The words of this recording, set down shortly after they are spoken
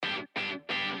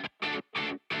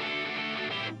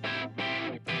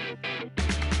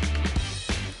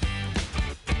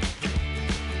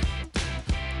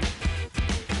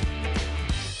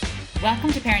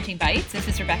Welcome to Parenting Bites. This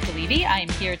is Rebecca Levy. I am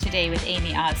here today with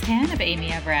Amy Oztan of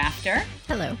Amy Ever After.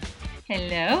 Hello.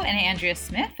 Hello. And Andrea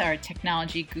Smith, our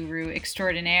technology guru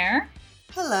extraordinaire.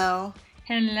 Hello.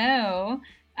 Hello.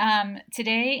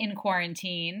 Today in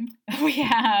quarantine, we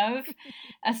have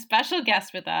a special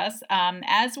guest with us.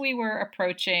 As we were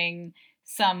approaching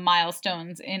some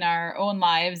milestones in our own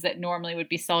lives that normally would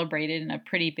be celebrated in a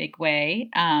pretty big way,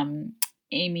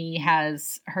 Amy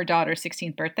has her daughter's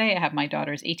 16th birthday. I have my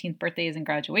daughter's 18th birthday and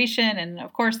graduation. And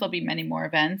of course, there'll be many more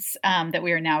events that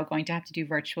we are now going to have to do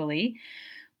virtually.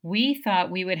 We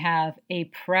thought we would have a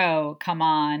pro come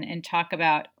on and talk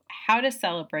about how to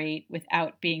celebrate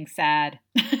without being sad,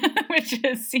 which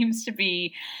seems to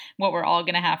be what we're all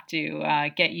going to have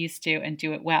to get used to and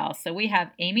do it well. So we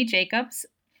have Amy Jacobs,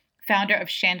 founder of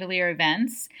Chandelier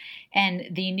Events, and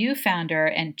the new founder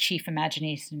and chief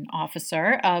imagination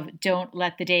officer of Don't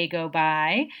Let the Day Go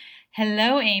By.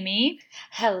 Hello, Amy.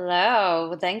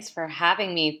 Hello. Thanks for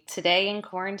having me today in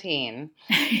quarantine.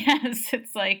 Yes,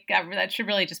 it's like that should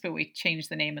really just be we change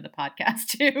the name of the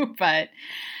podcast too, but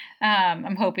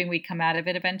I'm hoping we come out of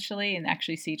it eventually and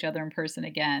actually see each other in person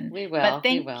again. We will. But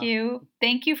thank you.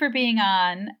 Thank you for being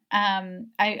on.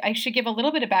 I should give a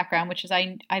little bit of background, which is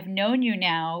I've known you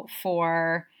now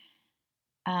for,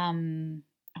 I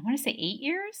want to say 8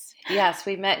 years. Yes,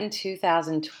 we met in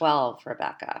 2012,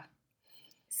 Rebecca.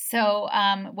 So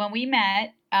when we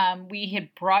met, we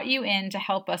had brought you in to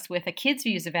help us with a Kids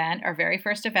Views event, our very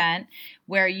first event,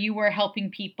 where you were helping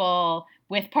people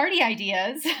with party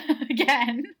ideas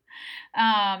again.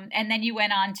 And then you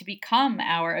went on to become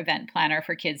our event planner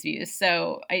for Kids Views.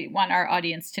 So I want our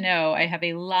audience to know I have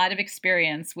a lot of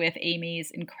experience with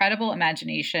Amy's incredible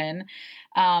imagination,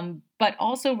 but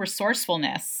also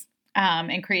resourcefulness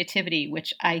and creativity,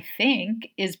 which I think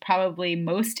is probably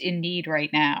most in need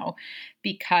right now,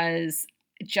 because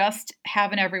just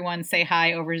having everyone say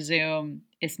hi over Zoom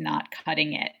is not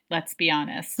cutting it. Let's be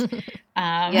honest.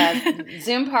 Yes,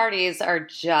 Zoom parties are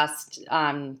just...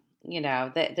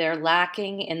 they're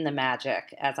lacking in the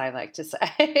magic, as I like to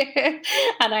say.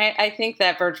 And I think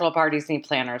that virtual parties need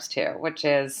planners too, which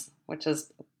is,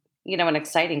 an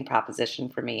exciting proposition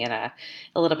for me in a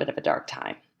little bit of a dark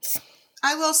time.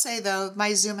 I will say, though,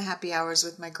 my Zoom happy hours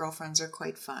with my girlfriends are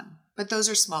quite fun, but those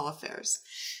are small affairs.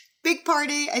 Big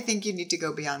party, I think you need to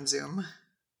go beyond Zoom.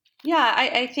 Yeah,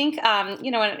 I think,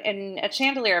 in at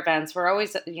Chandelier Events, we're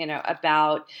always,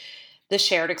 about the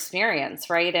shared experience,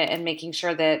 right? And making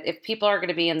sure that if people are going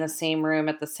to be in the same room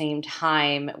at the same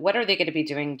time, what are they going to be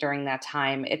doing during that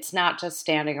time? It's not just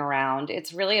standing around.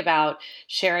 It's really about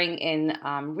sharing in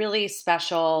really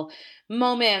special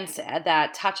moments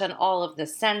that touch on all of the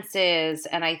senses.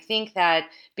 And I think that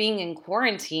being in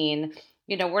quarantine,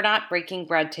 we're not breaking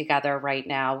bread together right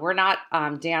now. We're not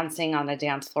dancing on a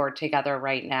dance floor together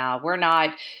right now. We're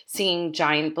not seeing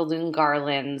giant balloon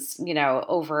garlands,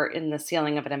 over in the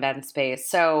ceiling of an event space.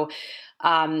 So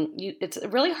it's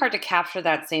really hard to capture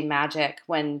that same magic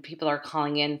when people are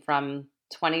calling in from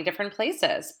 20 different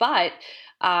places. But,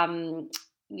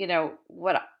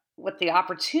 what the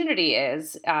opportunity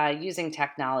is using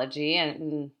technology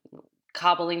and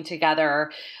cobbling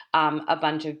together a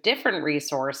bunch of different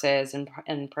resources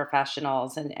and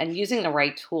professionals and using the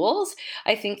right tools,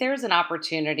 I think there's an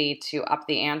opportunity to up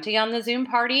the ante on the Zoom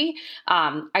party.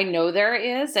 I know there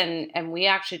is, and we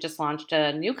actually just launched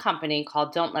a new company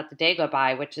called Don't Let the Day Go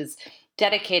By, which is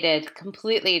dedicated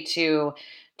completely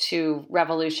to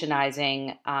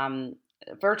revolutionizing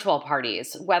virtual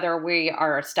parties, whether we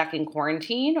are stuck in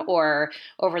quarantine or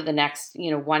over the next,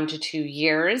 1 to 2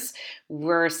 years.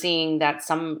 We're seeing that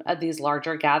some of these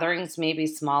larger gatherings may be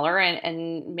smaller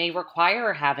and may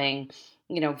require having,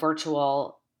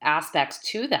 virtual aspects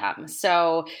to them.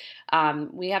 So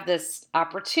we have this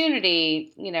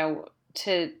opportunity,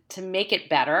 to make it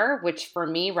better, which for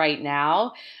me right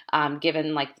now,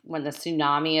 given like when the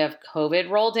tsunami of COVID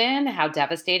rolled in, how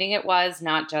devastating it was,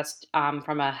 not just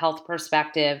from a health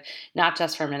perspective, not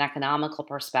just from an economical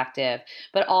perspective,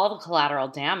 but all the collateral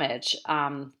damage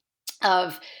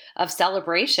of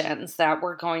celebrations that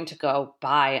were going to go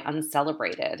by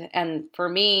uncelebrated. And for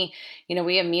me,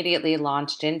 we immediately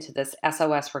launched into this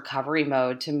SOS recovery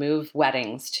mode to move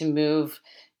weddings, to move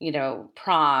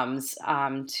proms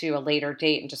to a later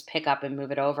date and just pick up and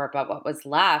move it over. But what was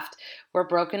left were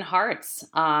broken hearts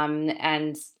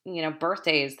and,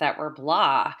 birthdays that were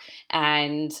blah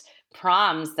and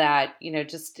proms that,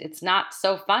 just it's not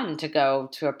so fun to go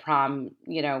to a prom,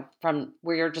 from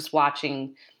where you're just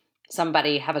watching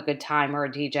somebody have a good time or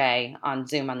a DJ on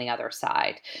Zoom on the other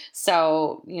side.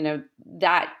 So,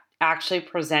 that actually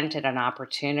presented an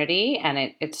opportunity,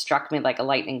 and it struck me like a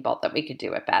lightning bolt that we could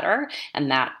do it better. And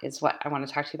that is what I want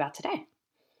to talk to you about today.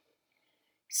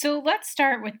 So let's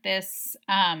start with this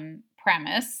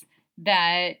premise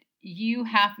that you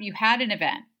had an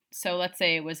event. So let's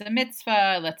say it was a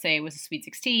mitzvah, let's say it was a sweet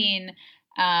 16.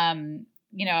 I'm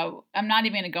not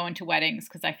even going to go into weddings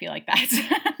because I feel like that's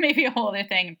maybe a whole other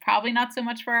thing. Probably not so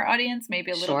much for our audience,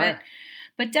 maybe a little bit,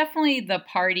 but definitely the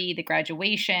party, the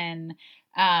graduation,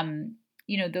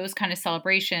 those kind of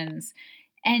celebrations.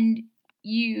 And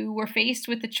you were faced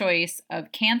with the choice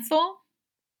of cancel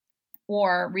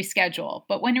or reschedule.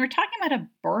 But when you're talking about a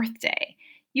birthday,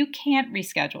 you can't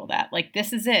reschedule that. Like,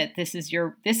 this is it. This is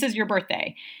your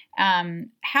birthday.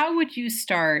 How would you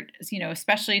start,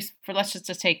 especially for, let's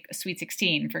just take a sweet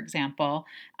 16, for example,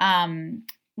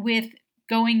 with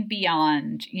going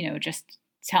beyond, just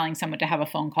telling someone to have a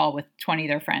phone call with 20 of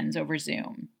their friends over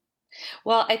Zoom?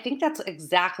 Well, I think that's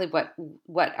exactly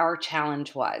what our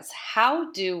challenge was.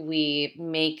 How do we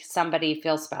make somebody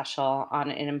feel special on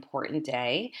an important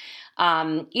day?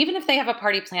 Even if they have a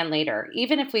party plan later,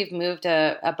 even if we've moved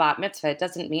a bat mitzvah, it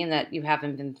doesn't mean that you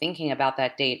haven't been thinking about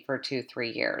that date for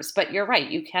 2-3 years. But you're right,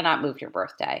 you cannot move your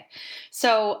birthday.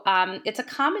 So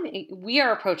we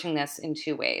are approaching this in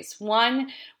two ways. One,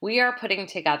 we are putting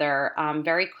together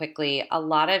very quickly a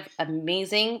lot of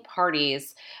amazing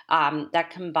parties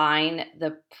that combine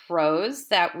the pros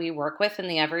that we work with in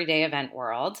the everyday event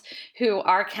world, who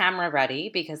are camera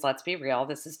ready, because let's be real,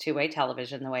 this is two-way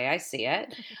television the way I see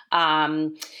it.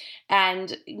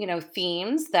 And,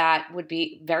 themes that would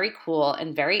be very cool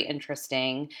and very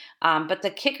interesting. But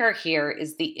the kicker here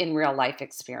is the in real life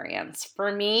experience.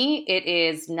 For me, it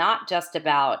is not just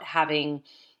about having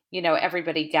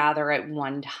everybody gather at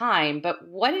one time, but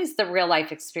what is the real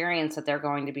life experience that they're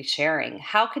going to be sharing?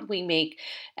 How could we make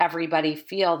everybody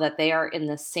feel that they are in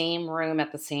the same room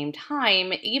at the same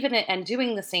time, and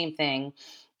doing the same thing,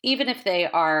 even if they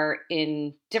are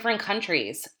in different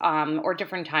countries or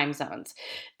different time zones?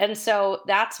 And so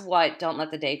that's what Don't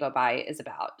Let the Day Go By is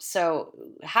about. So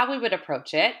how we would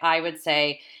approach it, I would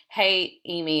say, hey,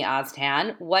 Amy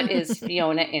Oztan, what is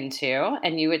Fiona into?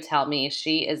 And you would tell me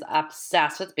she is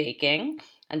obsessed with baking.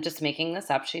 I'm just making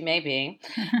this up. She may be.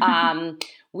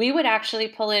 We would actually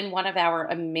pull in one of our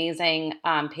amazing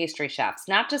pastry chefs,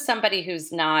 not just somebody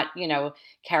who's not,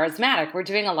 charismatic. We're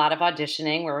doing a lot of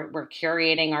auditioning. We're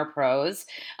curating our pros,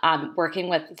 working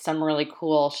with some really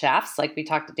cool chefs. Like we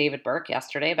talked to David Burke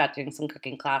yesterday about doing some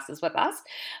cooking classes with us.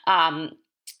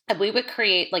 And we would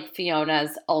create like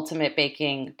Fiona's ultimate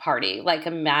baking party. Like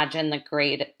imagine the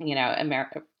great,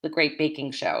 the great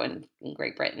baking show in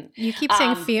Great Britain. You keep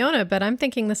saying Fiona, but I'm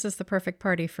thinking this is the perfect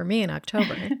party for me in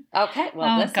October. Okay.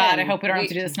 Well, listen, God, I hope we don't have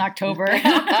to do this in October.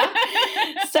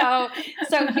 So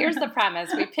here's the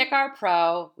premise. We pick our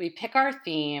pro, we pick our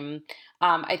theme.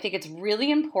 I think it's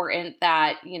really important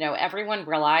that, everyone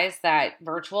realize that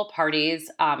virtual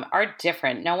parties are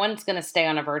different. No one's going to stay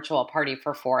on a virtual party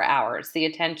for 4 hours. The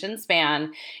attention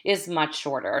span is much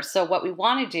shorter. So what we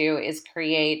want to do is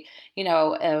create,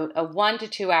 a 1 to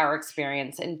 2 hour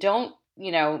experience, and don't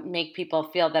make people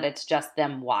feel that it's just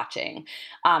them watching.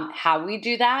 How we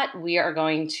do that, we are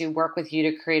going to work with you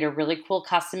to create a really cool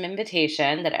custom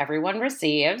invitation that everyone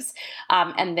receives.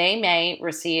 And they may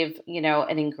receive,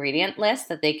 an ingredient list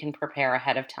that they can prepare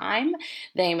ahead of time.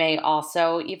 They may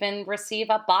also even receive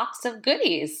a box of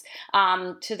goodies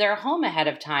to their home ahead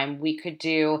of time. We could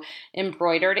do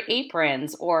embroidered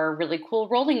aprons or really cool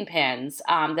rolling pins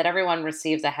that everyone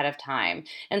receives ahead of time.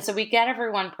 And so we get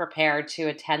everyone prepared to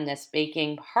attend this baking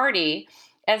party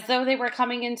as though they were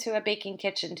coming into a baking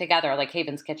kitchen together, like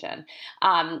Haven's Kitchen.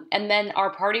 And then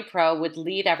our party pro would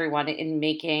lead everyone in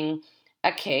making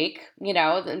a cake.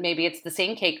 Maybe it's the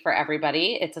same cake for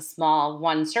everybody. It's a small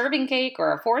 1-serving cake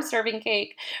or a 4-serving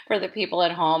cake for the people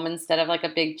at home instead of like a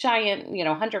big giant,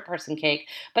 100-person cake.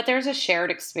 But there's a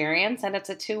shared experience, and it's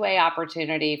a two-way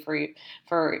opportunity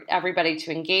for everybody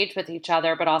to engage with each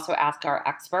other, but also ask our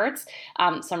experts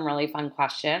some really fun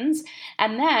questions.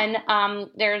 And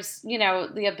then there's,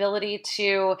 the ability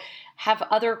to have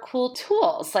other cool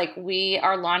tools. Like we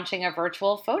are launching a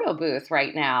virtual photo booth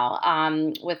right now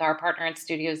with our partner at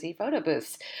Studio Z Photo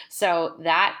Booths. So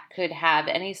that could have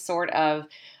any sort of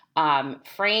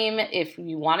frame if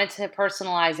you wanted to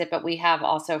personalize it, but we have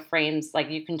also frames, like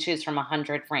you can choose from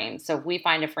 100 frames. So if we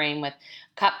find a frame with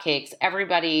cupcakes,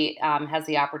 everybody has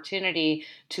the opportunity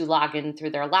to log in through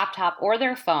their laptop or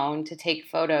their phone to take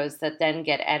photos that then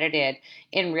get edited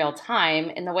in real time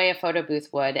in the way a photo booth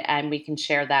would, and we can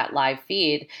share that live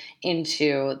feed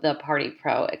into the Party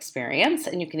Pro experience,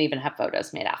 and you can even have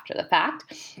photos made after the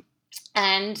fact.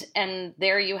 And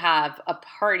there you have a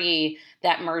party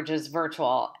that merges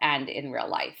virtual and in real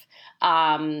life.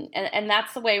 And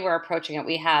that's the way we're approaching it.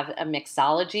 We have a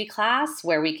mixology class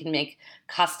where we can make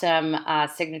custom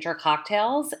signature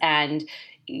cocktails. And,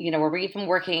 we're even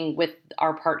working with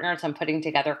our partners on putting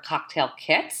together cocktail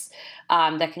kits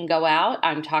that can go out.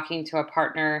 I'm talking to a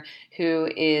partner who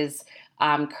is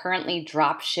currently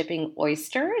drop shipping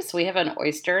oysters. We have an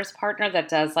oysters partner that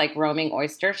does like roaming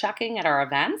oyster shucking at our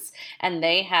events. And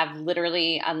they have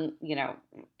literally,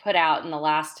 put out in the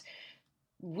last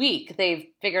week, they've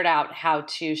figured out how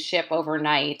to ship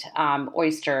overnight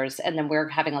oysters. And then we're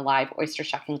having a live oyster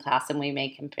shucking class, and we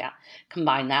may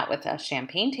combine that with a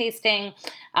champagne tasting.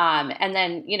 And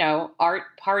then, art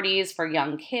parties for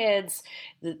young kids.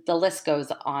 The list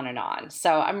goes on and on.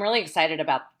 So I'm really excited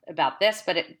about this,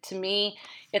 but to me,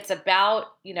 it's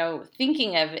about,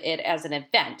 thinking of it as an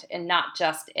event and not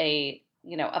just a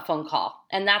phone call.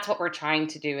 And that's what we're trying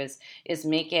to do is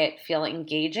make it feel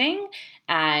engaging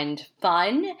and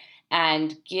fun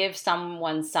and give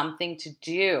someone something to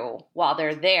do while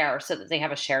they're there so that they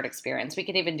have a shared experience. We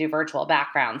can even do virtual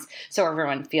backgrounds so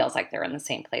everyone feels like they're in the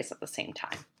same place at the same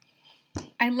time.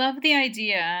 I love the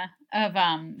idea of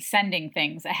sending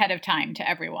things ahead of time to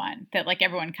everyone, that like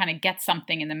everyone kind of gets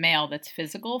something in the mail that's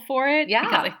physical for it. Yeah.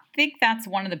 Because I think that's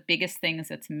one of the biggest things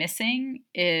that's missing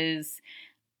is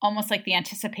almost like the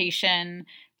anticipation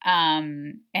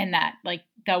and that like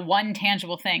the one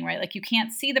tangible thing, right? Like you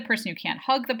can't see the person, you can't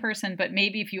hug the person, but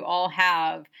maybe if you all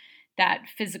have that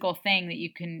physical thing that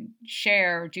you can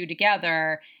share or do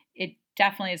together, it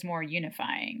definitely is more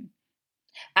unifying.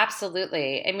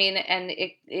 Absolutely. I mean, and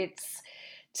it's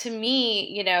to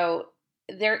me,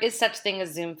 there is such thing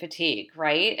as Zoom fatigue,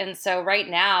 right? And so right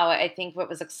now, I think what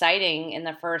was exciting in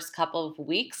the first couple of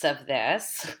weeks of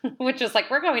this, which was like,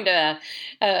 we're going to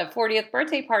a 40th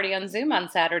birthday party on Zoom on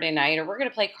Saturday night, or we're going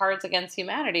to play Cards Against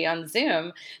Humanity on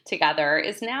Zoom together,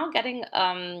 is now getting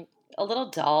a little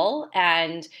dull,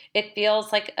 and it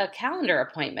feels like a calendar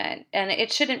appointment. And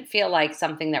it shouldn't feel like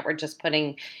something that we're just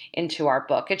putting into our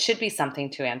book. It should be something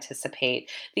to anticipate.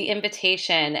 The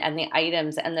invitation and the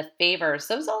items and the favors,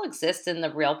 those all exist in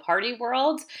the real party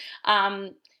world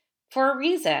for a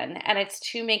reason. And it's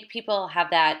to make people have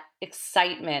that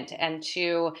excitement and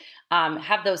to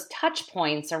have those touch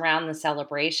points around the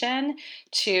celebration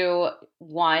to,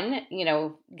 one,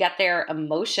 get their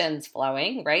emotions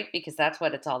flowing, right? Because that's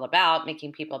what it's all about,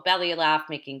 making people belly laugh,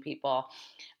 making people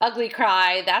ugly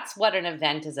cry. That's what an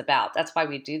event is about. That's why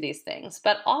we do these things.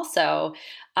 But also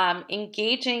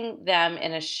engaging them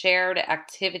in a shared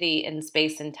activity in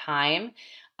space and time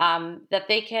that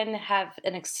they can have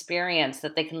an experience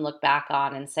that they can look back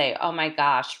on and say, oh my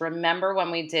gosh, remember when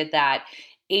we did that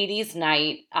 80s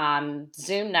night,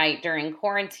 Zoom night during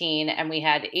quarantine, and we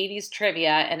had 80s trivia,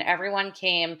 and everyone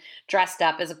came dressed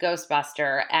up as a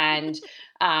Ghostbuster, and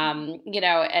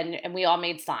and we all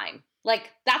made slime.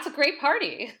 Like, that's a great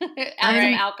party. Add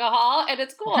some alcohol and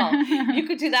it's cool. You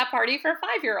could do that party for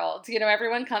 5-year-olds.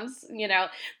 Everyone comes,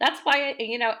 that's why,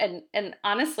 and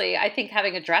honestly, I think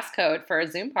having a dress code for a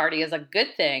Zoom party is a good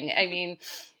thing. I mean,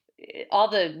 all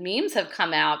the memes have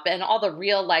come out and all the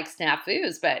real like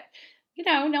snafus, but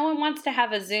no one wants to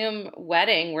have a Zoom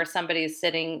wedding where somebody's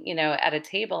sitting, at a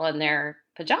table in their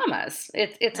pajamas.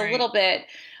 It's right. A little bit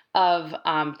of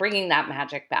bringing that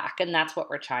magic back. And that's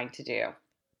what we're trying to do.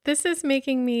 This is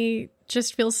making me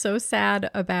just feel so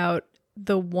sad about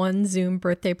the one Zoom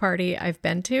birthday party I've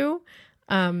been to.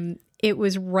 It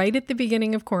was right at the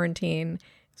beginning of quarantine.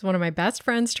 It's one of my best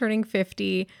friends turning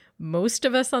 50. Most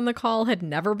of us on the call had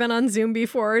never been on Zoom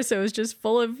before, so it was just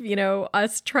full of,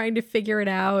 us trying to figure it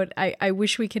out. I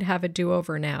wish we could have a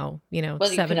do-over now, well,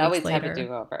 7 you can always later. Have a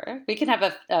do-over. We can have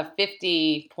a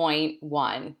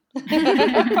 50.1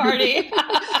 party.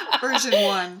 Version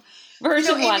 1.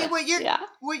 Amy,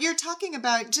 what you're talking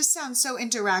about just sounds so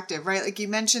interactive, right? Like you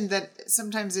mentioned that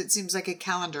sometimes it seems like a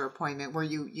calendar appointment where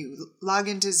you log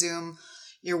into Zoom,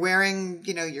 you're wearing,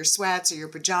 your sweats or your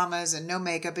pajamas and no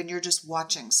makeup, and you're just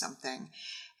watching something.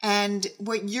 And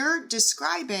what you're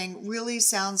describing really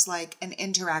sounds like an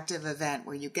interactive event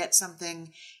where you get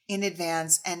something in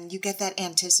advance and you get that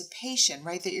anticipation,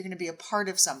 right? That you're going to be a part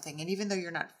of something. And even though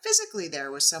you're not physically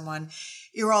there with someone,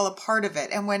 you're all a part of it.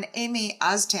 And when Amy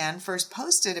Oztan first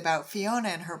posted about Fiona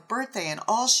and her birthday and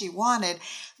all she wanted,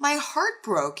 my heart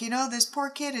broke. This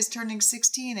poor kid is turning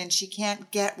 16 and she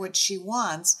can't get what she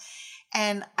wants.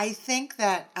 And I think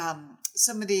that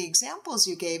some of the examples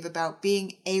you gave about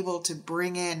being able to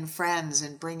bring in friends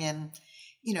and bring in,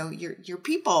 your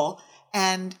people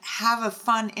and have a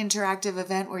fun interactive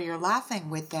event where you're laughing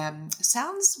with them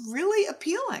sounds really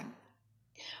appealing.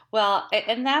 Well,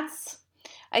 and that's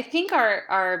I think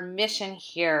our mission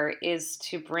here is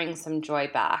to bring some joy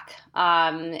back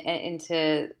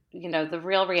into the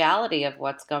real reality of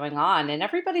what's going on, and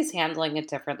everybody's handling it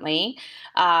differently.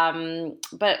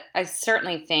 But I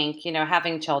certainly think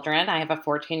having children. I have a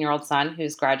 14-year-old son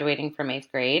who's graduating from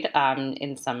 8th grade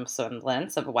in some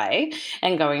semblance of a way,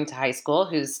 and going to high school.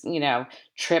 Whose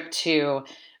trip to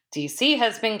DC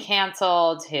has been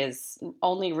canceled. His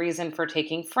only reason for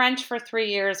taking French for 3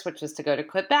 years, which was to go to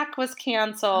Quebec, was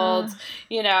canceled.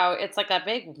 It's like a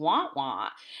big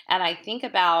want. And I think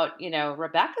about,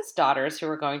 Rebecca's daughters who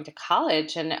are going to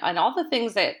college and all the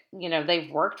things that,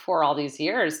 they've worked for all these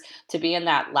years to be in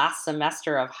that last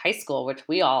semester of high school, which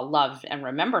we all love and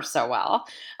remember so well,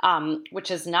 which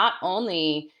is not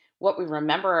only what we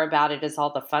remember about it is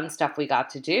all the fun stuff we got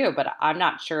to do. But I'm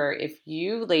not sure if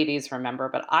you ladies remember,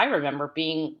 but I remember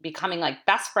becoming like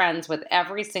best friends with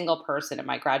every single person in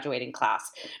my graduating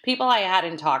class. People I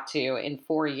hadn't talked to in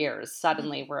 4 years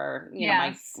suddenly were,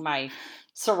 Yes. my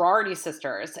sorority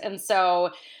sisters. And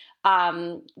so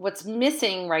what's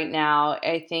missing right now,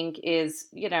 I think, is,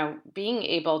 being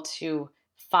able to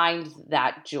find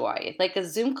that joy. Like a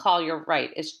Zoom call, you're right,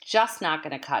 it's just not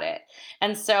going to cut it.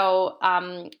 And so,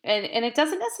 and it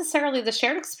doesn't necessarily, the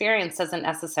shared experience doesn't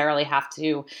necessarily have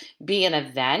to be an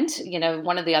event.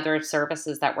 One of the other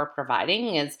services that we're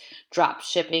providing is drop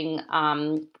shipping,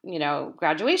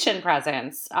 graduation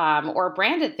presents or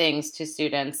branded things to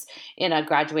students in a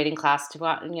graduating class to,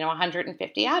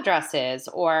 150 addresses,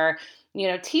 or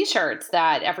T-shirts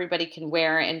that everybody can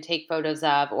wear and take photos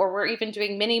of, or we're even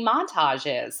doing mini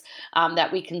montages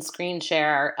that we can screen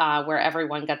share where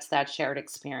everyone gets that shared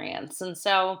experience. And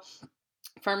so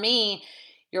for me,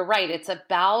 you're right. It's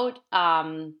about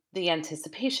the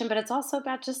anticipation, but it's also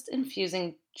about just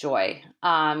infusing joy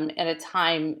at a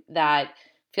time that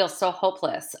feels so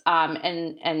hopeless.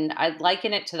 And I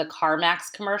liken it to the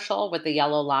CarMax commercial with the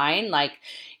yellow line. Like,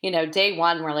 day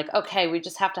one, we're like, okay, we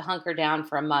just have to hunker down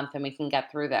for a month and we can get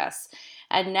through this.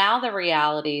 And now the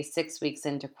reality 6 weeks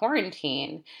into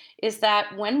quarantine is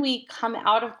that when we come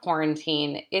out of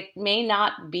quarantine, it may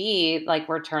not be like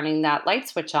we're turning that light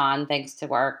switch on, thanks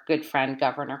to our good friend,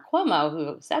 Governor Cuomo,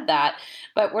 who said that,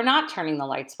 but we're not turning the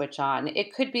light switch on.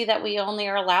 It could be that we only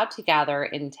are allowed to gather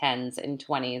in 10s and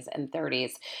 20s and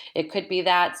 30s. It could be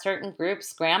that certain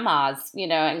groups, grandmas,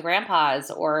 and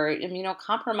grandpas, or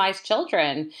immunocompromised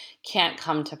children can't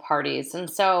come to parties. And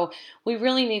so we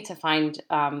really need to find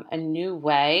a new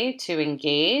way to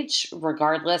engage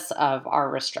regardless of our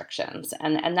restrictions.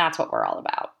 And that's what we're all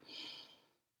about.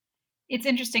 It's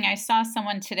interesting. I saw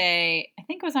someone today, I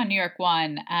think it was on New York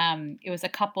One. It was a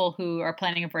couple who are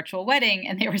planning a virtual wedding,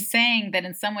 and they were saying that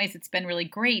in some ways it's been really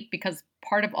great because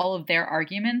part of all of their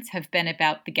arguments have been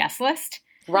about the guest list.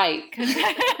 Right. Because they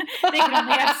can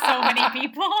only have so many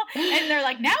people. And they're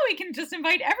like, now we can just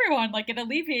invite everyone. Like, it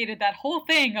alleviated that whole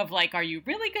thing of like, are you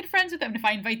really good friends with them? And if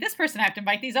I invite this person, I have to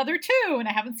invite these other two. And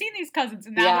I haven't seen these cousins.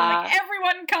 And now they're like,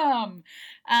 everyone come.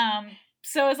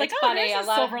 So it's like, it's funny, there's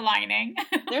a silver lining.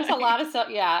 There's a lot of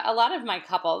a lot of my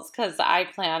couples, because I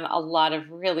plan a lot of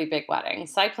really big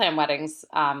weddings. So I plan weddings,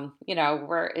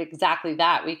 we're exactly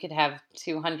that. We could have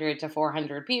 200 to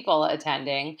 400 people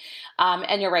attending.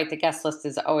 And you're right, the guest list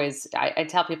is always, I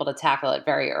tell people to tackle it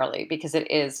very early, because it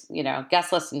is,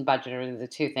 guest list and budget are the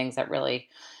two things that really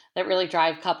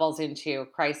drive couples into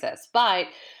crisis. But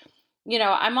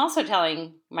I'm also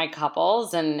telling my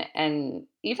couples and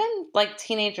even like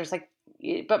teenagers,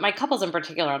 but my couples in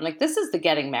particular, I'm like, this is the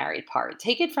getting married part.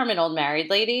 Take it from an old married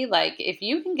lady. Like, if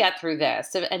you can get through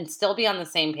this and still be on the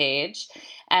same page,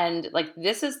 and like,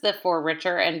 this is for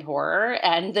richer and poorer,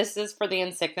 and this is for the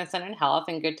in sickness and in health,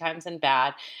 and good times and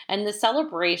bad. And the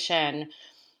celebration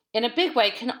in a big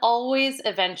way can always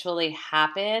eventually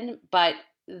happen. But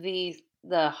the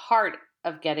heart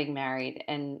of getting married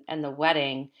and the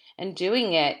wedding and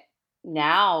doing it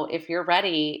now, if you're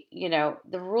ready,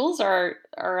 the rules are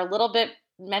a little bit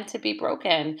meant to be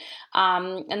broken.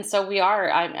 And so we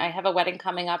are. I have a wedding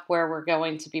coming up where we're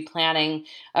going to be planning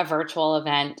a virtual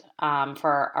event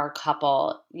for our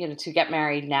couple, to get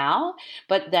married now.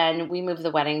 But then we move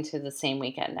the wedding to the same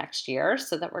weekend next year,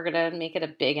 so that we're going to make it a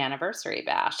big anniversary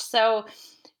bash. So,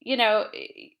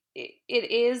 it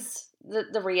is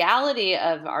the reality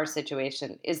of our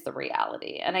situation is the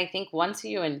reality. And I think once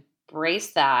you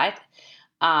embrace that,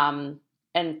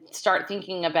 and start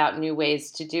thinking about new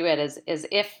ways to do it as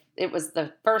if it was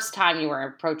the first time you were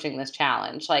approaching this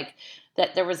challenge, like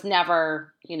that there was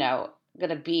never, going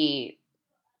to be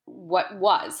what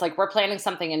was. Like, we're planning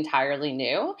something entirely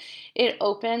new. It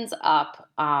opens up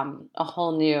a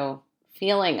whole new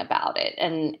feeling about it.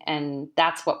 And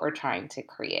that's what we're trying to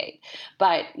create.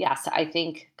 But yes, I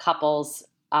think couples,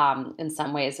 in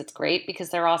some ways it's great because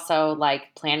they're also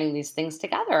like planning these things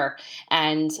together,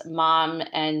 and mom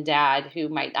and dad who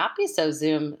might not be so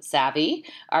Zoom savvy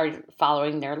are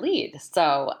following their lead.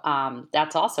 So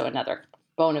that's also another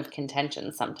bone of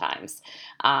contention sometimes,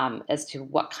 as to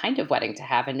what kind of wedding to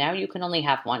have. And now you can only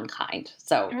have one kind.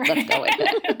 So let's go with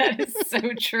it. That is so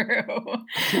true.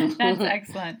 That's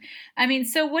excellent. I mean,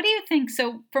 so what do you think?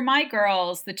 So for my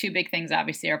girls, the two big things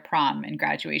obviously are prom and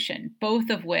graduation,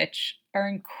 both of which are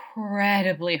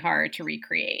incredibly hard to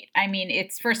recreate. I mean,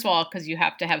 it's first of all, because you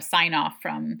have to have sign off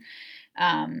from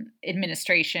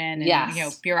administration and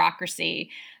Yes.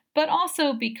 bureaucracy, but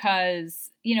also because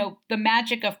the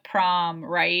magic of prom,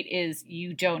 right, is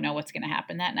you don't know what's going to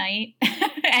happen that night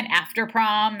and after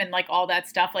prom and like all that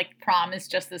stuff. Like prom is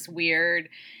just this weird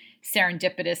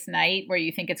serendipitous night where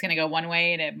you think it's going to go one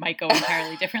way and it might go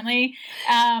entirely differently.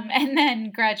 And then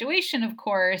graduation, of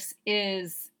course,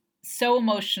 is so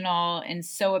emotional and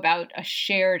so about a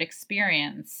shared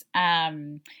experience,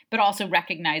 but also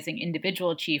recognizing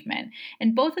individual achievement.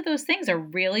 And both of those things are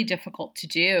really difficult to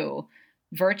do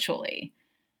virtually.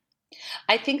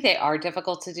 I think they are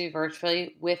difficult to do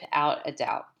virtually without a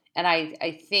doubt. And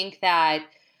I think that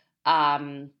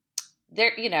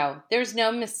there's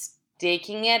no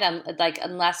mistaking it,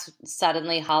 unless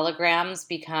suddenly holograms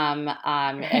become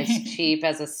as cheap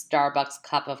as a Starbucks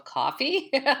cup of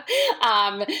coffee.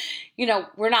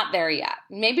 We're not there yet.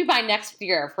 Maybe by next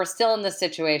year, if we're still in this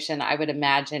situation, I would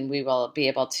imagine we will be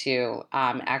able to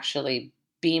actually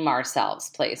beam ourselves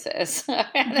places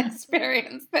and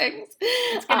experience things.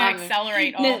 It's going to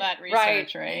accelerate all that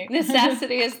research, right?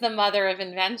 Necessity is the mother of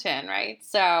invention, right?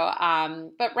 So,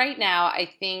 but right now, I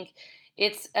think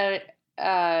it's a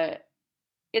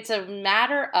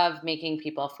matter of making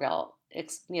people feel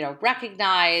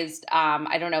recognized.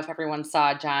 I don't know if everyone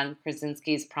saw John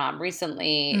Krasinski's prom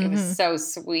recently. Mm-hmm. It was so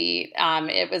sweet.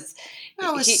 It was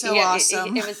so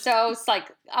awesome. It was so like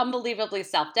unbelievably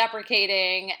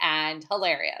self-deprecating and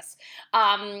hilarious.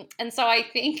 And so I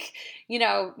think,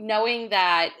 knowing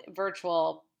that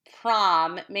virtual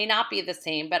prom may not be the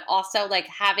same, but also like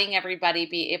having everybody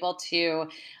be able to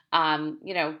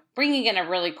bringing in a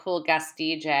really cool guest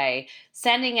DJ,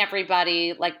 sending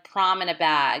everybody like prom in a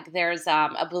bag. There's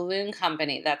a balloon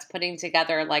company that's putting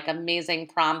together like amazing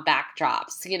prom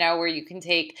backdrops, where you can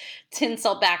take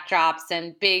tinsel backdrops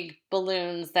and big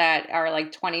balloons that are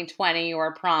like 2020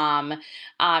 or prom,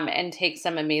 and take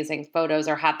some amazing photos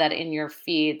or have that in your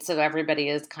feed. So everybody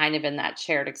is kind of in that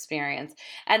shared experience,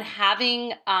 and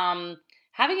having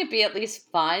it be at least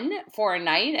fun for a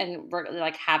night, and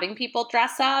like having people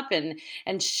dress up and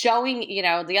showing,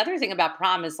 the other thing about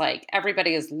prom is like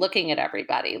everybody is looking at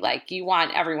everybody. Like you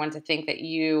want everyone to think that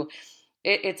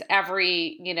it's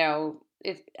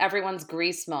everyone's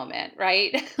Grease moment,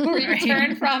 right? Where you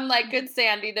turn from like good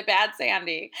Sandy to bad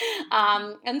Sandy.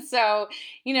 And so,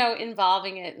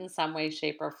 involving it in some way,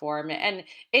 shape, or form. And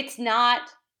it's not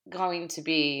going to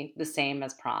be the same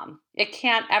as prom. It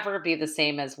can't ever be the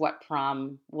same as what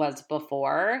prom was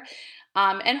before.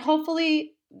 And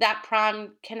hopefully that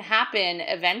prom can happen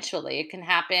eventually. It can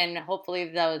happen, hopefully,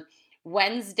 the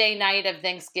Wednesday night of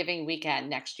Thanksgiving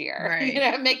weekend next year.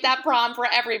 Right. Make that prom for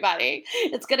everybody.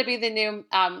 It's going to be the new,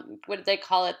 what did they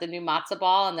call it? The new matzo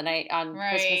ball on the night on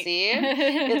Christmas Eve.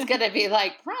 It's going to be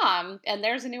like prom. And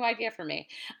there's a new idea for me.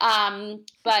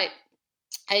 But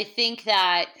I think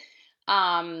that,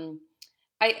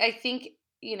 I think,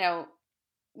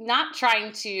 not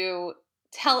trying to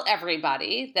tell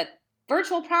everybody that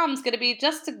virtual prom is going to be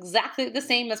just exactly the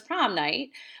same as prom night,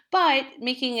 but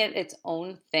making it its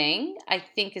own thing, I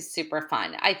think is super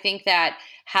fun. I think that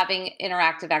having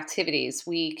interactive activities,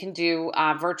 we can do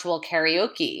virtual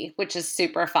karaoke, which is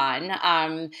super fun.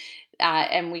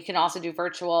 And we can also do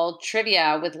virtual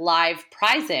trivia with live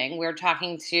prizing. We're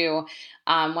talking to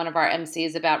one of our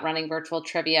MCs about running virtual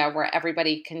trivia where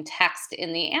everybody can text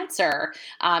in the answer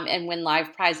and win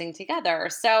live prizing together.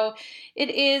 So it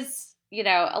is,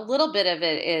 a little bit of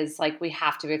it is like we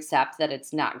have to accept that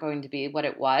it's not going to be what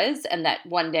it was, and that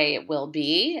one day it will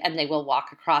be, and they will walk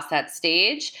across that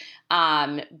stage.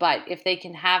 But if they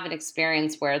can have an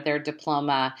experience where their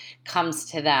diploma comes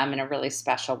to them in a really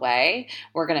special way,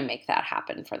 we're going to make that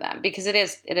happen for them, because it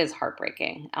is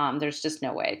heartbreaking. There's just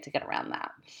no way to get around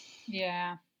that.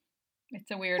 Yeah,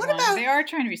 it's a weird one. They are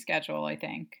trying to reschedule, I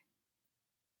think.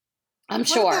 I'm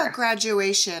sure. What about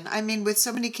graduation? I mean, with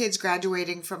so many kids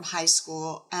graduating from high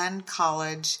school and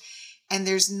college, and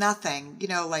there's nothing,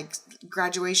 like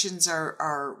graduations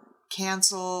are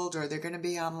canceled or they're going to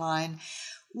be online.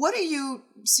 What are you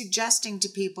suggesting to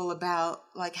people about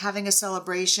like having a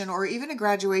celebration or even a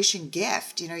graduation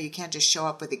gift? You can't just show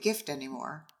up with a gift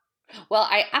anymore. Well,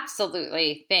 I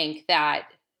absolutely think that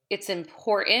it's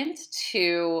important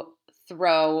to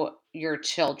throw your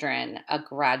children a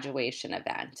graduation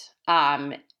event.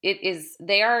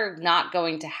 They are not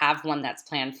going to have one that's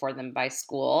planned for them by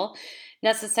school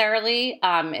necessarily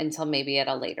until maybe at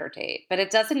a later date. But it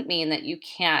doesn't mean that you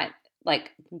can't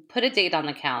like put a date on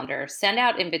the calendar, send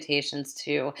out invitations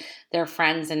to their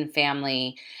friends and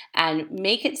family, and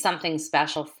make it something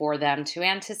special for them to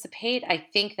anticipate. I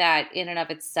think that in and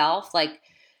of itself, like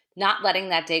not letting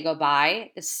that day go by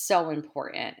is so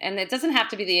important. And it doesn't have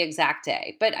to be the exact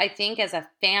day, but I think as a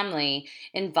family,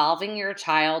 involving your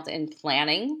child in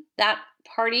planning that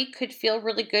party could feel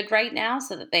really good right now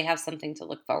so that they have something to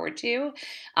look forward to.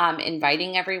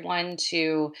 Inviting everyone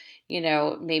to,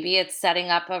 maybe it's setting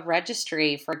up a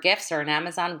registry for gifts or an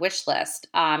Amazon wish list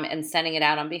and sending it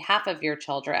out on behalf of your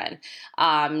children,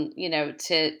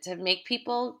 to make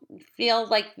people feel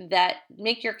like that,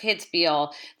 make your kids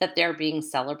feel that they're being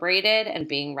celebrated and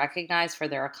being recognized for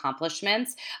their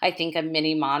accomplishments. I think a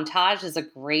mini montage is a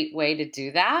great way to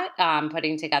do that.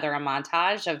 Putting together a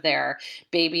montage of their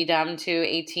babydom to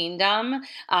 18-dom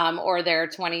or their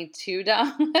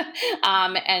 22-dom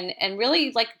and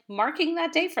really like marking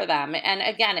that day for them. And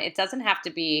again, it doesn't have to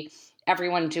be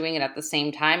everyone doing it at the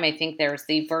same time. I think there's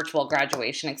the virtual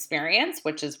graduation experience,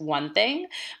 which is one thing,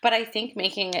 but I think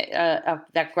making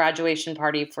that graduation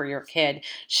party for your kid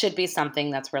should be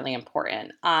something that's really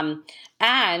important.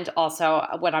 And also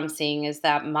what I'm seeing is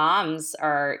that moms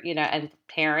are, and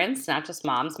parents, not just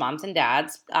moms and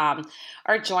dads,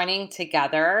 are joining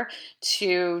together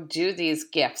to do these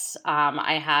gifts.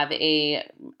 I have a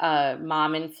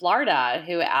mom in Florida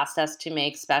who asked us to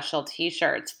make special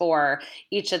t-shirts for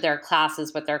each of their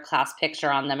classes with their class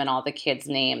picture on them and all the kids'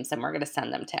 names. And we're going to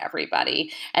send them to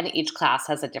everybody. And each class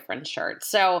has a different shirt.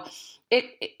 So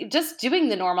it just doing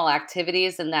the normal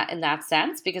activities in that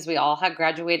sense, because we all have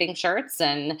graduating shirts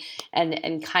and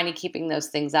kind of keeping those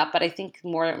things up. But I think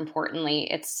more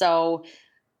importantly, it's so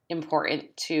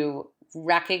important to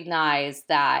recognize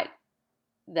that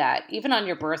even on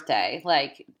your birthday,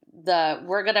 like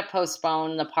we're going to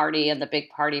postpone the party and the big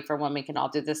party for when we can all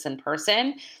do this in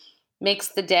person, makes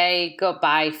the day go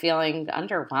by feeling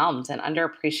underwhelmed and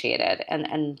underappreciated.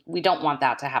 And we don't want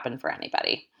that to happen for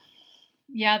anybody.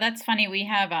 Yeah, that's funny. We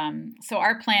have, so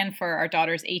our plan for our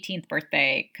daughter's 18th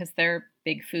birthday, because they're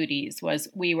big foodies, was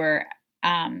we were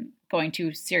going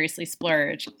to seriously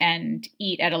splurge and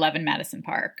eat at 11 Madison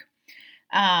Park.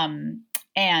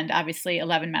 And obviously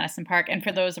 11 Madison Park. And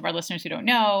for those of our listeners who don't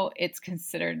know, it's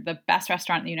considered the best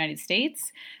restaurant in the United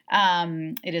States.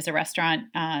 It is a restaurant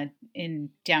in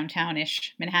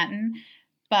downtown-ish Manhattan.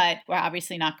 But we're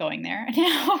obviously not going there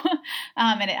now.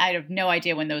 And I have no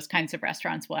idea when those kinds of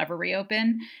restaurants will ever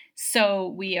reopen. So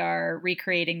we are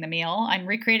recreating the meal. I'm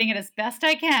recreating it as best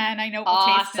I can. I know it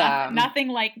will taste nothing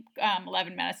like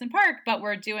 11 Madison Park, but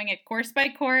we're doing it course by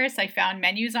course. I found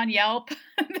menus on Yelp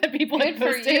that people Good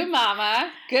for you,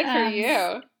 Mama. Good for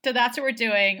you. So that's what we're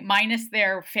doing, minus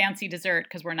their fancy dessert,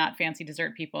 because we're not fancy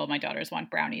dessert people. My daughters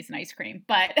want brownies and ice cream.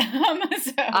 But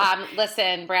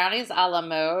listen, brownies a la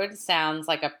mode sounds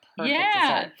like a perfect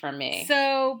dessert for me.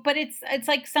 So, but it's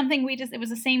like something it was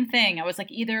the same thing. I was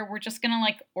like, either we're just going to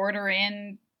like order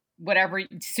in whatever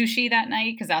sushi that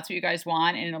night, because that's what you guys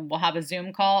want, and we'll have a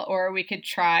Zoom call, or we could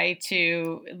try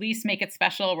to at least make it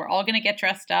special. We're all going to get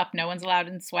dressed up. No one's allowed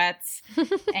in sweats.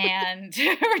 And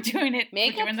we're doing it.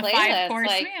 Make we're doing a the playlist,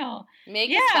 5-course meal.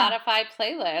 Make a Spotify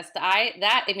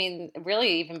playlist.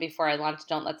 Really, even before I launched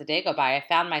Don't Let the Day Go By, I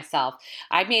found myself,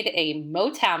 I made a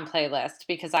Motown playlist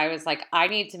because I was like, I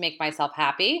need to make myself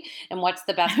happy. And what's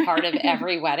the best part of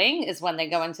every wedding is when they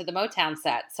go into the Motown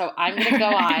set. So I'm going to go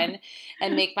on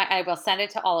and I will send it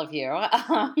to all of you.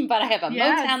 But I have a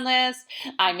Motown list.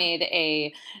 I made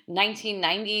a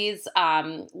 1990s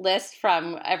list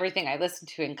from everything I listened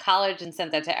to in college and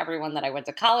sent that to everyone that I went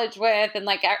to college with. And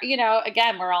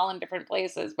again, we're all in different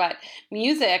places, but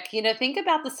music, think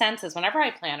about the senses. Whenever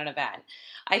I plan an event,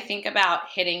 I think about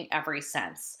hitting every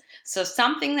sense. So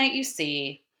something that you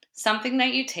see, something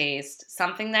that you taste,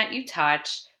 something that you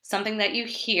touch, something that you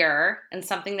hear, and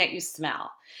something that you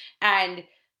smell. And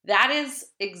that is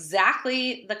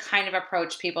exactly the kind of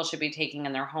approach people should be taking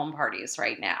in their home parties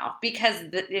right now. Because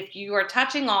if you are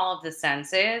touching all of the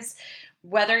senses,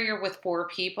 whether you're with 4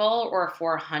 people or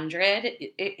 400,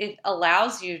 it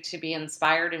allows you to be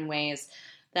inspired in ways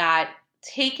that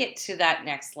take it to that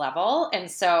next level. And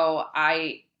so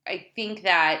I think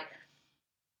that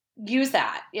use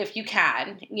that if you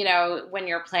can, when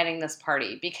you're planning this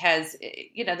party, because,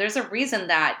 there's a reason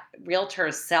that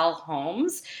realtors sell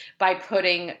homes by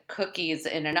putting cookies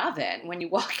in an oven when you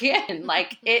walk in.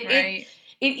 Like right.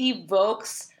 it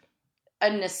evokes a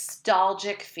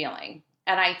nostalgic feeling.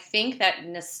 And I think that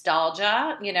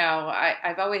nostalgia,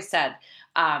 I've always said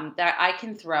that I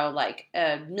can throw like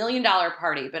 $1 million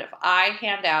party, but if I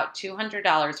hand out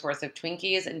 $200 worth of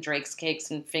Twinkies and Drake's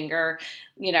cakes and finger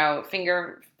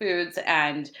foods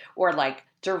or like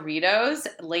Doritos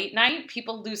late night,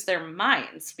 people lose their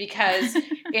minds because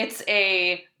it's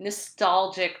a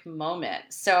nostalgic moment.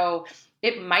 So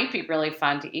it might be really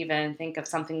fun to even think of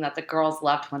something that the girls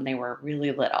loved when they were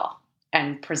really little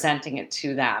and presenting it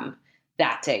to them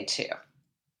that day too.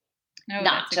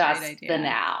 Not just the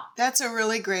now. That's a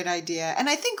really great idea. And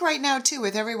I think right now too,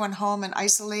 with everyone home and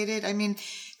isolated, I mean,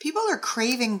 people are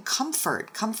craving comfort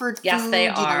food. Yes, they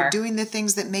are. Doing the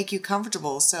things that make you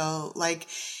comfortable. So like,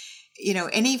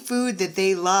 any food that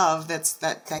they love, that's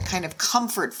that kind of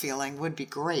comfort feeling would be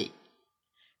great.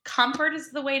 Comfort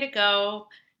is the way to go.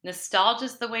 Nostalgia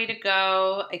is the way to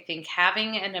go. I think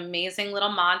having an amazing little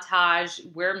montage,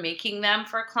 we're making them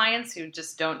for clients who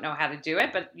just don't know how to do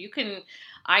it, but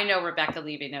I know Rebecca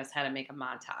Levy knows how to make a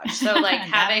montage. So like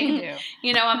having, a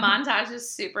montage is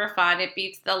super fun. It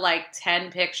beats the like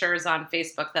 10 pictures on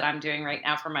Facebook that I'm doing right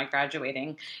now for my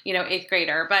graduating, 8th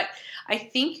grader. But I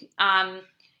think,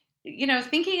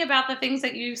 thinking about the things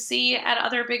that you see at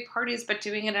other big parties, but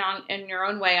doing it in your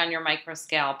own way on your micro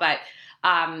scale. But,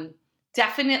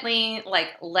 definitely like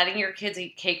letting your kids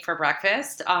eat cake for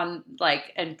breakfast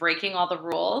and breaking all the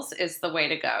rules is the way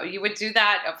to go. You would do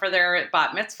that for their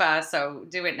bat mitzvah, so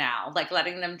do it now. Like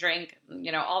letting them drink,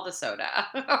 all the soda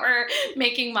or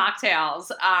making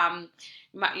mocktails.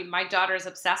 My daughter's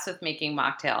obsessed with making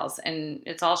mocktails, and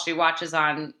it's all she watches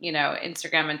on,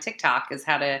 Instagram and TikTok is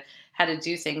how to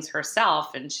do things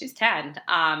herself, and she's 10.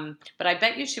 But I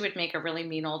bet you she would make a really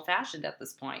mean old fashioned at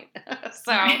this point.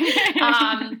 So,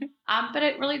 but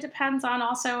it really depends on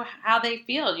also how they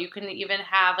feel. You can even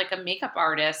have like a makeup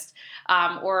artist,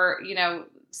 or,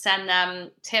 send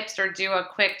them tips or do a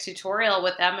quick tutorial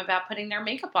with them about putting their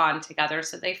makeup on together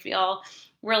so they feel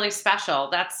really special.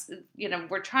 That's,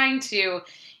 we're trying to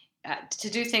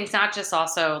do things not just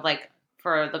also like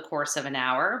for the course of an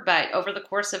hour, but over the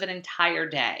course of an entire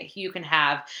day. You can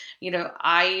have,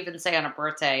 I even say on a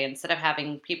birthday, instead of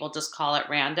having people just call it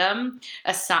random,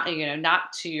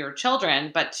 not to your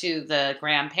children, but to the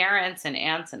grandparents and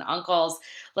aunts and uncles,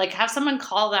 like have someone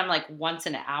call them like once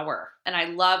an hour. And I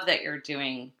love that you're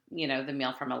doing, the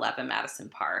Meal from 11 Madison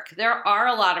Park. There are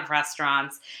a lot of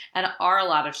restaurants and are a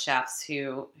lot of chefs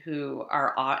who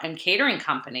are, and catering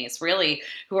companies really,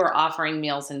 who are offering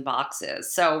meals in boxes.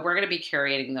 So we're going to be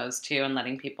curating those too and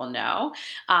letting people know.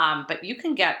 But you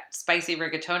can get spicy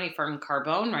rigatoni from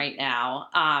Carbone right now,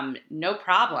 no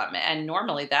problem. And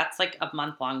normally that's like a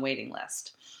month-long waiting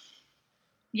list.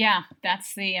 Yeah,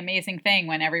 that's the amazing thing.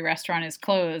 When every restaurant is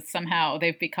closed, somehow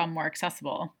they've become more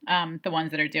accessible. The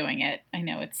ones that are doing it, I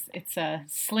know it's a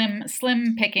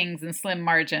slim pickings and slim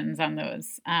margins on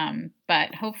those.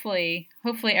 But hopefully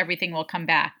everything will come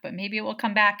back. But maybe it will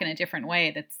come back in a different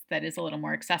way that is a little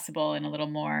more accessible and a little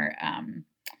more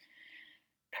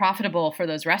profitable for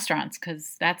those restaurants,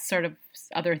 because that's sort of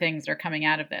other things that are coming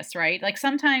out of this, right? Like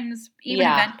sometimes even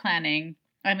event planning.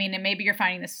 I mean, and maybe you're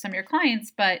finding this with some of your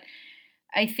clients, but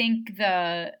I think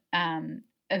the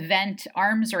event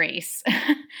arms race,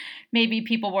 maybe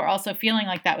people were also feeling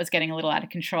like that was getting a little out of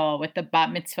control with the bat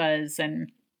mitzvahs and,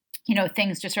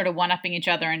 things just sort of one-upping each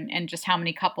other and just how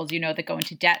many couples, that go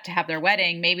into debt to have their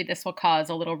wedding. Maybe this will cause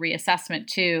a little reassessment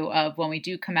too of when we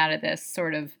do come out of this,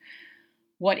 sort of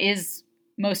what is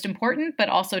most important, but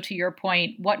also to your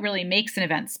point, what really makes an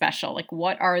event special? Like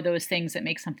what are those things that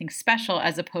make something special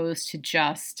as opposed to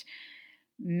just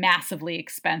massively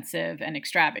expensive and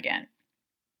extravagant?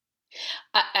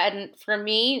 And for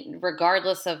me,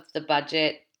 regardless of the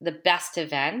budget, the best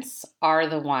events are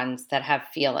the ones that have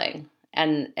feeling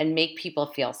and make people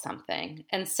feel something.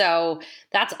 And so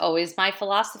that's always my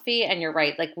philosophy. And you're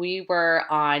right. Like we were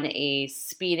on a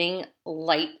speeding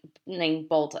lightning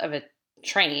bolt of a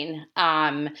train,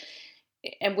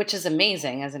 and which is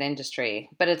amazing as an industry,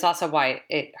 but it's also why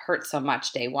it hurts so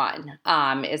much day one,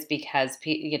 is because,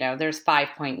 there's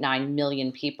 5.9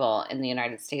 million people in the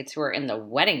United States who are in the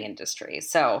wedding industry.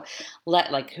 So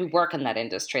who work in that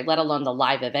industry, let alone the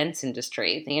live events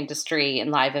industry, the industry in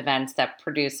live events that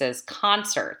produces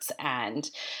concerts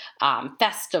and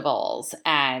festivals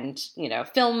and,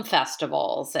 film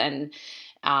festivals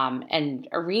and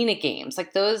arena games.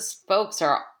 Like those folks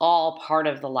are all part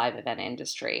of the live event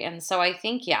industry. And so I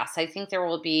think, yes, I think there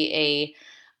will be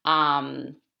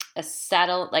a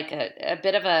settle, like a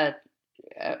bit of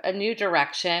a new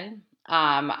direction.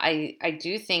 I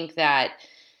do think that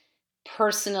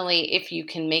personally, if you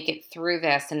can make it through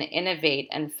this and innovate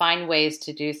and find ways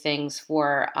to do things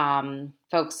for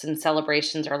folks in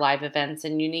celebrations or live events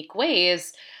in unique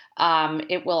ways,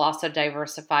 it will also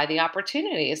diversify the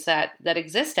opportunities that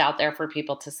exist out there for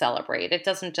people to celebrate. It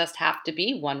doesn't just have to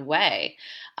be one way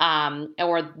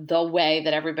or the way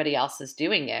that everybody else is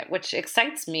doing it, which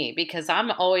excites me because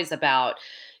I'm always about,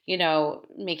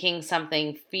 making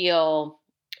something feel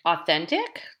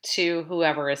authentic to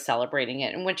whoever is celebrating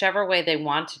it in whichever way they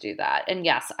want to do that. And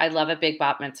yes, I love a big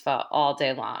bat mitzvah all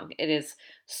day long. It is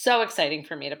so exciting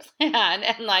for me to plan.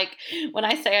 And like when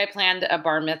I say I planned a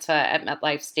bar mitzvah at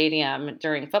MetLife Stadium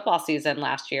during football season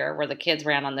last year where the kids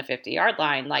ran on the 50-yard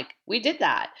line, like we did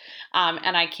that.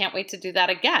 And I can't wait to do that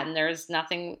again. There's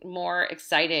nothing more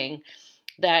exciting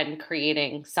than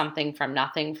creating something from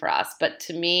nothing for us. But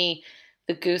to me,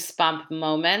 the goosebump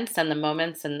moments and the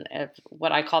moments and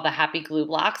what I call the happy glue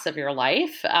blocks of your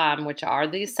life, which are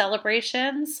these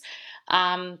celebrations,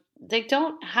 they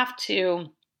don't have to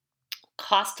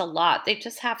cost a lot. They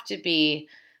just have to be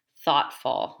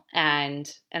thoughtful and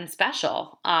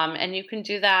special. And you can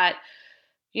do that,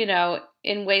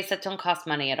 in ways that don't cost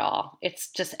money at all. It's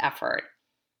just effort.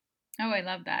 Oh, I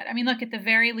love that. I mean, look, at the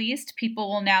very least, people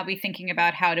will now be thinking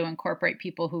about how to incorporate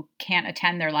people who can't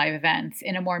attend their live events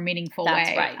in a more meaningful way.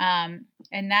 That's right.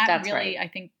 And that really, I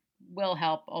think, will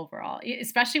help overall,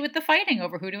 especially with the fighting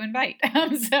over who to invite.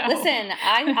 Listen,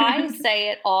 I say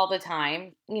it all the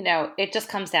time. It just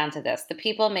comes down to this. The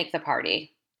people make the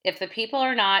party. If the people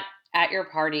are not at your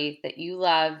party that you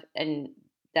love and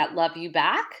that love you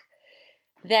back,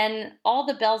 then all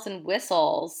the bells and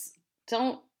whistles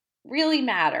don't really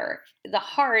matter. The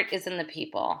heart is in the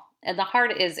people, and the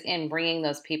heart is in bringing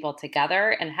those people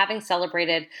together. And having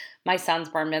celebrated my son's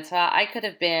bar mitzvah, I could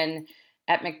have been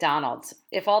at McDonald's.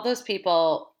 If all those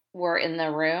people were in the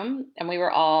room and we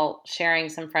were all sharing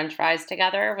some French fries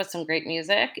together with some great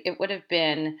music, it would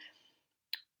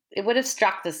have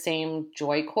struck the same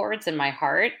joy chords in my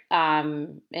heart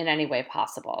in any way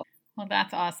possible. Well,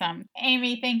 that's awesome.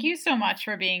 Amy, thank you so much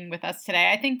for being with us today.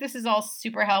 I think this is all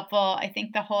super helpful. I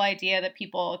think the whole idea that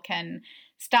people can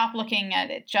stop looking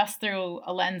at it just through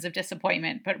a lens of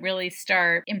disappointment, but really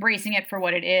start embracing it for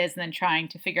what it is and then trying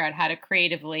to figure out how to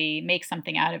creatively make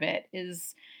something out of it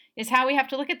is how we have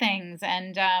to look at things.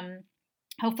 And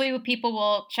hopefully people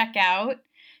will check out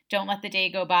Don't Let the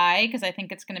Day Go By, because I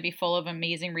think it's going to be full of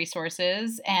amazing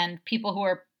resources and people who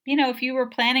are, if you were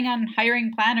planning on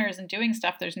hiring planners and doing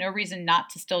stuff, there's no reason not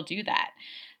to still do that.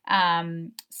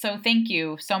 So thank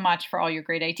you so much for all your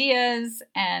great ideas,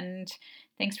 and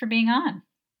thanks for being on.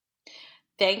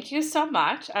 Thank you so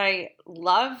much. I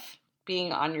love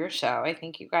being on your show. I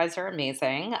think you guys are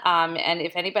amazing. And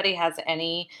if anybody has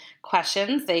any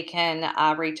questions, they can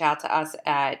reach out to us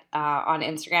on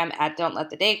Instagram at Don't Let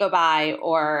the Day Go By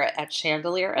or at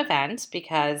Chandelier Event,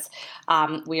 because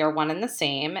we are one and the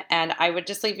same. And I would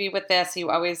just leave you with this. You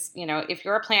always, if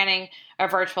you're planning a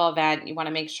virtual event, you want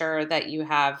to make sure that you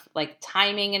have like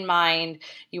timing in mind.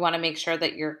 You want to make sure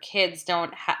that your kids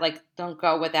don't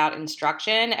go without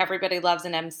instruction. Everybody loves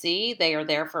an MC. They are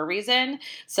there for a reason.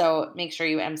 So make sure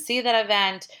you MC that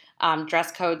event.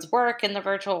 Dress codes work in the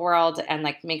virtual world, and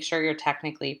make sure you're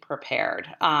technically prepared,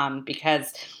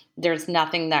 because there's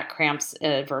nothing that cramps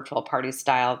a virtual party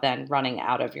style than running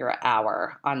out of your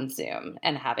hour on Zoom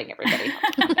and having everybody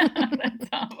help. That's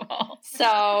awful.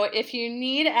 So if you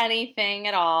need anything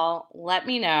at all, let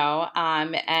me know.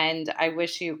 And I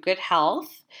wish you good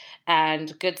health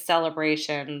and good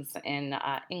celebrations in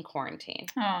quarantine.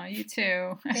 Oh, you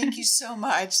too. Thank you so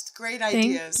much. Great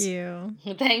ideas. Thank you.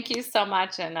 Thank you so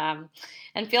much, and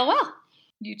feel well.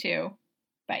 You too.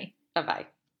 Bye. Bye-bye.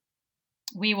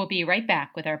 We will be right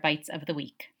back with our Bites of the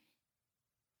Week.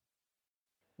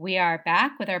 We are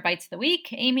back with our Bites of the Week.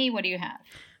 Amy, what do you have?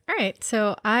 All right.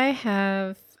 So I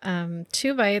have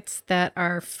 2 bites that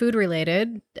are food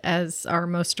related, as are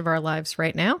most of our lives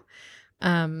right now.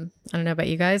 I don't know about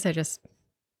you guys.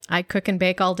 I cook and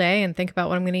bake all day and think about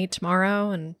what I'm going to eat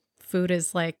tomorrow. And food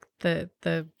is like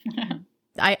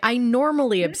I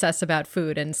normally obsess about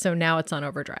food. And so now it's on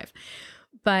overdrive.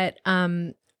 But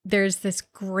there's this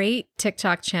great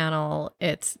TikTok channel.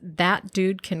 It's That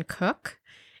Dude Can Cook.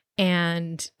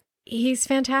 And he's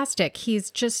fantastic. He's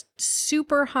just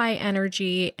super high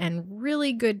energy and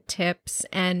really good tips.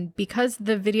 And because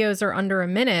the videos are under a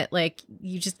minute,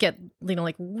 you just get,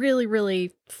 really,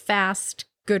 really fast,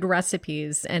 good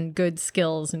recipes and good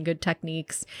skills and good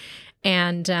techniques.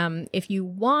 And if you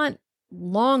want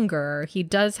longer, he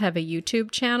does have a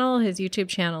YouTube channel. His YouTube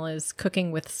channel is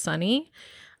Cooking with Sunny.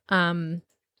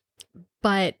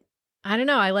 But I don't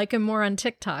know. I like him more on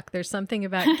TikTok. There's something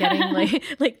about getting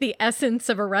like the essence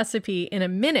of a recipe in a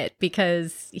minute,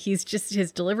 because his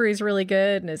delivery is really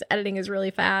good and his editing is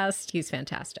really fast. He's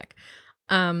fantastic.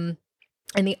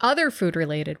 And the other food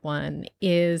related one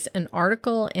is an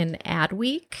article in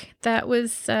Adweek that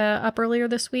was up earlier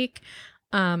this week.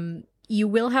 You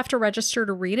will have to register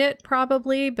to read it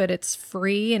probably, but it's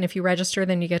free. And if you register,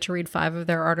 then you get to read 5 of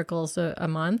their articles a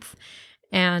month.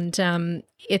 And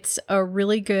it's a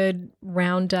really good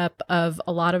roundup of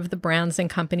a lot of the brands and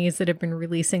companies that have been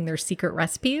releasing their secret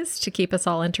recipes to keep us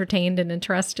all entertained and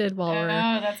interested while we're...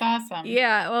 Oh, that's awesome.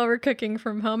 Yeah, while we're cooking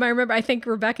from home. I think,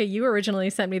 Rebecca, you originally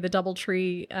sent me the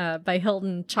DoubleTree by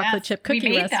Hilton chocolate chip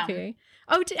cookie recipe. Them.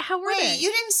 Oh, how were they? Wait,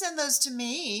 you didn't send those to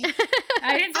me.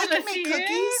 I didn't send those to you.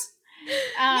 Cookies?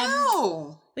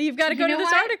 No. Well, you've got to go to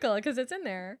this article because it's in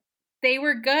there. They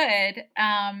were good.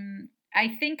 I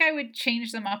think I would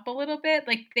change them up a little bit.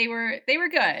 Like they were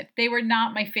good. They were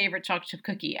not my favorite chocolate chip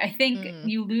cookie. I think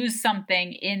you lose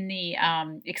something in the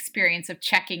experience of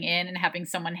checking in and having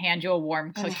someone hand you a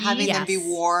warm cookie. And having them be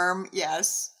warm,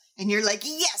 yes. And you're like,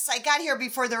 yes, I got here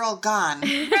before they're all gone.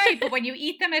 Right, but when you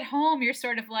eat them at home, you're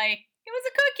sort of like, it was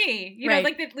a cookie. You know,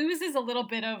 like it loses a little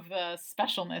bit of the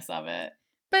specialness of it.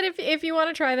 But if you want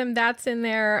to try them, that's in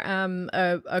there.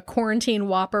 A quarantine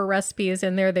Whopper recipe is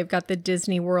in there. They've got the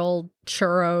Disney World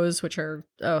churros, which are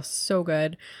so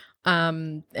good.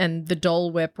 And the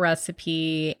Dole Whip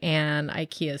recipe, and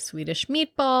IKEA Swedish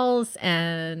meatballs,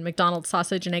 and McDonald's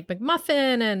sausage and egg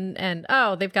McMuffin, and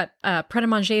they've got Pret a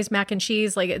Manger's mac and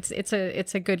cheese. Like it's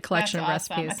a good collection of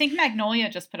recipes. I think Magnolia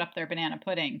just put up their banana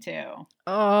pudding too.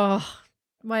 Oh,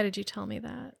 why did you tell me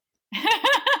that?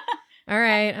 All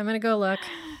right, I'm going to go look.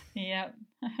 Yep.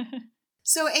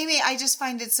 So, Amy, I just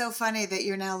find it so funny that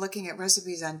you're now looking at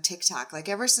recipes on TikTok. Like,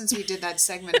 ever since we did that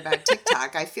segment about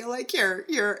TikTok, I feel like you're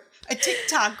a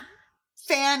TikTok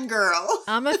fangirl.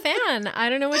 I'm a fan. I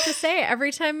don't know what to say.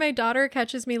 Every time my daughter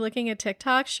catches me looking at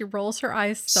TikTok, she rolls her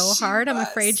eyes so hard. I'm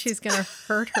afraid she's going to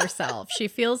hurt herself. She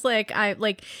feels like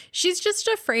she's just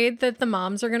afraid that the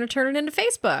moms are going to turn it into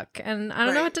Facebook. And I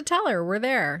don't know what to tell her. We're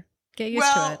there. Get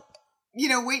used to it. You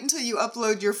know, wait until you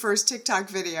upload your first TikTok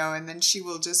video and then she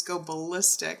will just go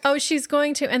ballistic. Oh, she's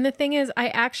going to. And the thing is, I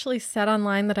actually said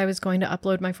online that I was going to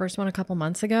upload my first one a couple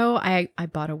months ago. I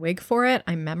bought a wig for it.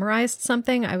 I memorized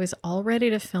something. I was all ready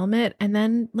to film it. And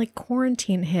then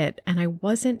quarantine hit and I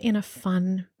wasn't in a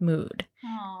fun mood.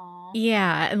 Aww.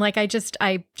 Yeah. And I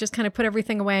just kind of put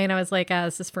everything away and I was like,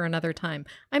 this is for another time.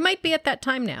 I might be at that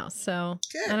time now. So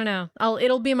good. I don't know.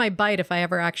 It'll be my bite if I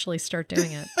ever actually start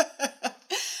doing it.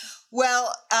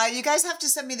 Well, you guys have to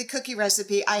send me the cookie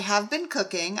recipe. I have been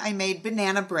cooking. I made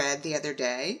banana bread the other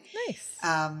day. Nice.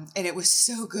 And it was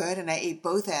so good. And I ate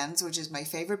both ends, which is my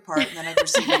favorite part. And then I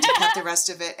proceeded to cut the rest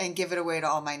of it and give it away to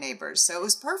all my neighbors. So it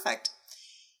was perfect.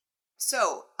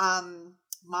 So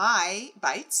my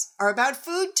bites are about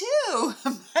food too.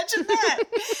 Imagine that.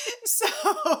 So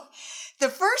the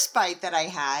first bite that I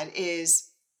had is,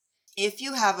 if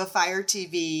you have a Fire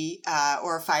TV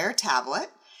or a Fire tablet,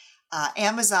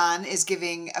 Amazon is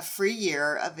giving a free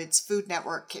year of its Food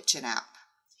Network Kitchen app.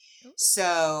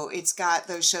 So it's got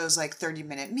those shows like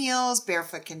 30-Minute Meals,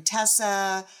 Barefoot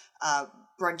Contessa,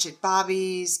 Brunch at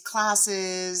Bobby's,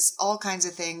 classes, all kinds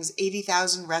of things,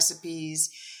 80,000 recipes.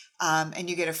 And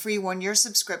you get a free 1-year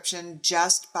subscription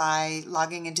just by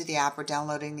logging into the app or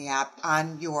downloading the app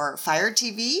on your Fire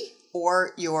TV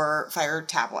or your Fire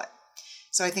tablet.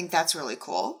 So I think that's really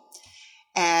cool.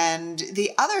 And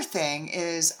the other thing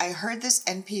is, I heard this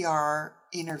NPR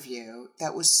interview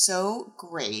that was so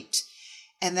great.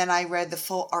 And then I read the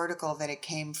full article that it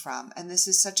came from. And this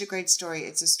is such a great story.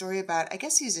 It's a story about, I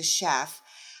guess he's a chef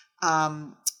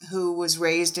who was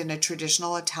raised in a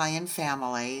traditional Italian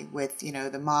family with,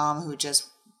 the mom who just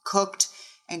cooked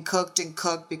and cooked and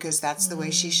cooked because that's the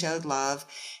way she showed love.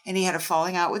 And he had a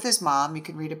falling out with his mom. You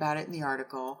can read about it in the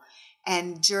article.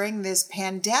 And during this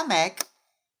pandemic,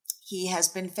 he has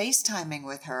been FaceTiming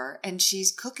with her and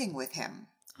she's cooking with him.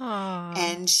 Aww.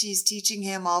 And she's teaching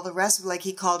him all the recipes. Like,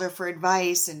 he called her for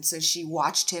advice. And so she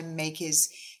watched him make his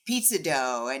pizza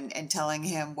dough and telling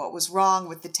him what was wrong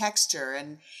with the texture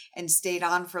and stayed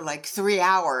on for 3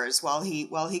 hours while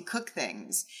he cooked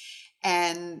things.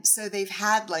 And so they've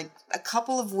had a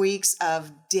couple of weeks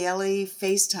of daily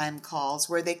FaceTime calls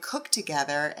where they cook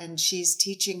together, and she's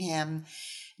teaching him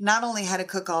not only how to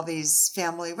cook all these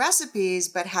family recipes,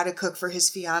 but how to cook for his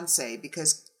fiance,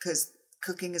 because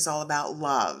cooking is all about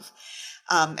love.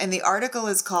 And the article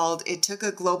is called, "It Took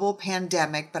a Global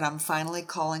Pandemic, but I'm Finally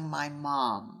Calling My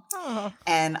Mom." Oh.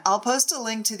 And I'll post a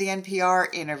link to the NPR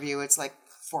interview. It's like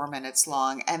 4 minutes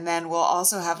long. And then we'll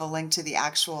also have a link to the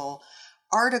actual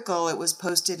article. It was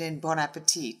posted in Bon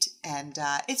Appetit. And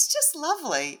it's just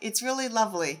lovely. It's really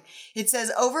lovely. It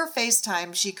says, "Over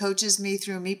FaceTime, she coaches me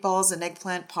through meatballs and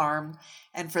eggplant parm.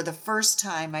 And for the first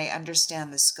time, I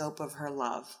understand the scope of her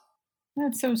love."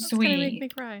 That's so sweet. That's gonna make me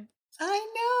cry. I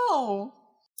know.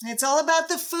 It's all about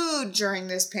the food during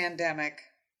this pandemic.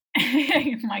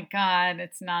 Oh my God,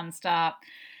 it's nonstop.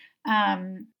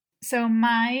 So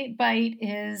my bite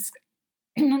is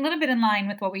a little bit in line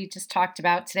with what we just talked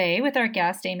about today with our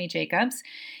guest, Amy Jacobs.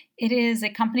 It is a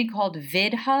company called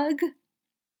VidHug.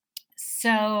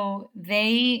 So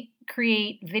they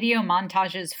create video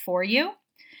montages for you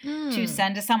to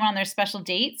send to someone on their special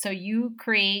date. So you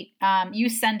create, you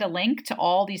send a link to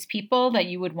all these people that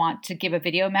you would want to give a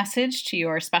video message to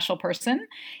your special person,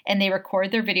 and they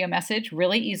record their video message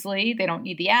really easily. They don't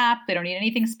need the app. They don't need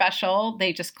anything special.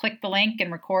 They just click the link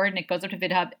and record, and it goes up to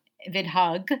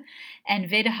VidHug, and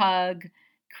VidHug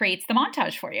creates the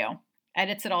montage for you.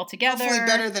 Edits it all together. Hopefully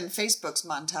better than Facebook's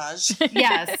montage.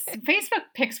 Yes. Facebook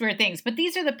picks weird things, but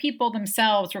these are the people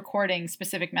themselves recording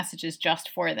specific messages just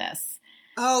for this.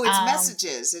 Oh, it's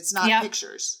messages. It's not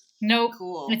pictures. Nope.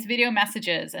 Cool. It's video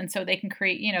messages. And so they can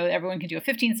create, everyone can do a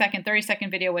 15-second,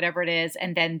 30-second video, whatever it is.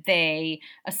 And then they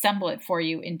assemble it for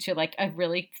you into like a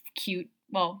really cute,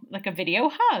 like a video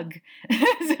hug.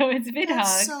 So it's VidHug.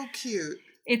 That's so cute.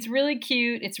 It's really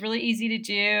cute. It's really easy to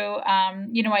do.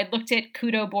 I looked at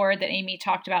Kudo Board that Amy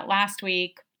talked about last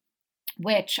week,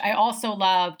 which I also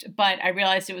loved, but I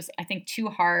realized it was, I think, too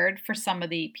hard for some of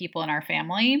the people in our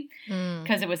family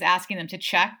because it was asking them to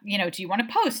check, do you want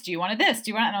to post? Do you want this?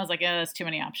 Do you want? And I was like, there's too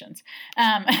many options.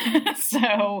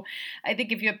 So I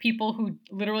think if you have people who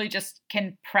literally just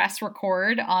can press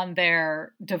record on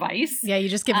their device. Yeah, you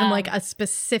just give them like a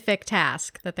specific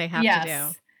task that they have to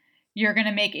do. You're going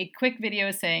to make a quick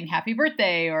video saying happy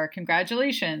birthday or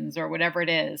congratulations or whatever it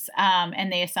is.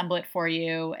 And they assemble it for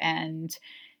you, and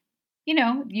you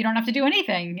don't have to do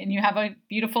anything, and you have a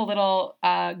beautiful little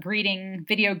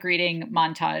video greeting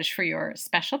montage for your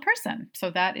special person. So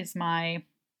that is my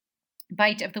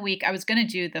bite of the week. I was going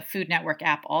to do the Food Network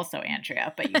app also,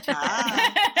 Andrea, but you took it.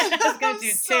 I was going to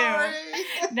do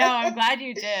two. No, I'm glad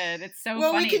you did. It's so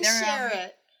funny. We can share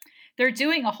it. They're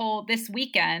doing this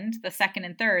weekend, the 2nd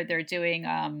and 3rd, they're doing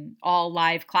all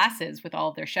live classes with all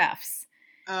of their chefs.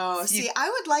 Oh, so I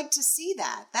would like to see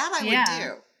that. That I would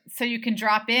do. So you can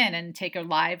drop in and take a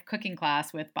live cooking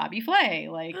class with Bobby Flay.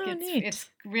 Like it's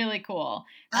really cool.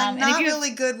 I'm not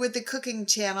really good with the cooking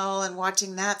channel and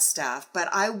watching that stuff, but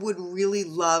I would really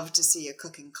love to see a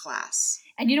cooking class.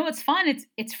 And you know what's fun?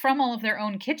 It's from all of their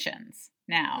own kitchens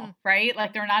now, right?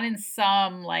 Like they're not in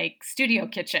some like studio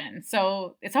kitchen.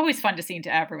 So it's always fun to see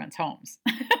into everyone's homes.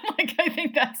 Like I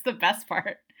think that's the best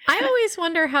part. I always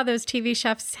wonder how those TV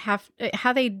chefs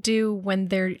how they do when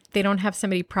they don't have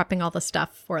somebody prepping all the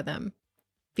stuff for them,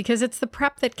 because it's the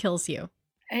prep that kills you.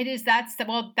 It is. That's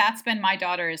been my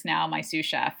daughter is now my sous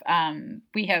chef.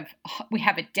 We have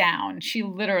it down. She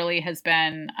literally has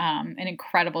been an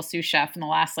incredible sous chef in the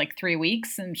last like 3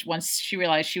 weeks, and once she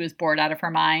realized she was bored out of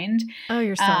her mind. Oh,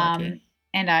 you're so lucky.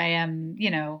 And I am,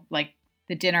 like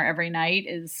the dinner every night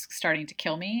is starting to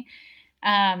kill me.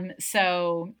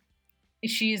 So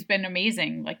she's been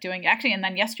amazing, like doing actually. And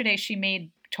then yesterday she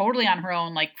made totally on her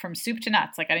own, like from soup to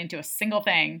nuts. Like I didn't do a single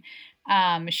thing.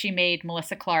 She made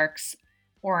Melissa Clark's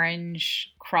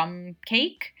orange crumb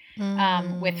cake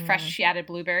with fresh, she added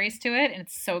blueberries to it. And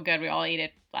it's so good. We all ate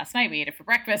it last night. We ate it for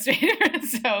breakfast.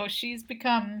 So she's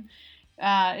become,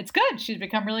 it's good. She's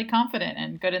become really confident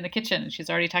and good in the kitchen. She's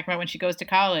already talking about when she goes to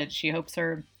college, she hopes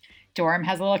her dorm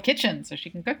has a little kitchen so she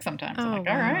can cook sometimes. I'm like,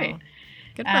 all right.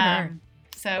 Good for her.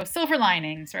 So silver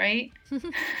linings, right?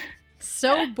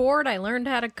 So bored, I learned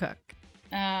how to cook.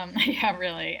 Yeah,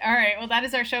 really. All right. Well, that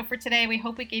is our show for today. We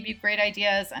hope we gave you great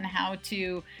ideas on how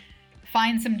to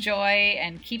find some joy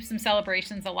and keep some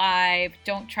celebrations alive.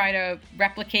 Don't try to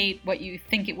replicate what you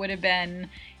think it would have been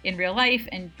in real life,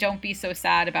 and don't be so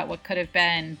sad about what could have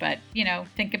been, but,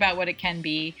 think about what it can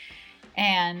be.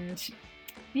 And,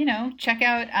 check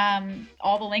out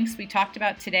all the links we talked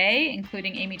about today,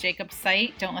 including Amy Jacobs'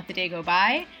 site, Don't Let the Day Go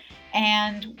By.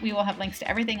 And we will have links to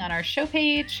everything on our show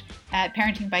page at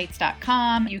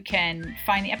parentingbites.com. You can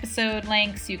find the episode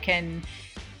links. You can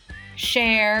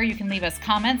share. You can leave us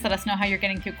comments. Let us know how you're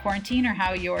getting through quarantine or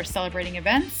how you're celebrating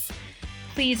events.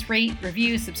 Please rate,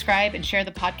 review, subscribe, and share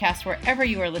the podcast wherever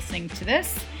you are listening to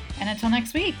this. And until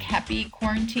next week, happy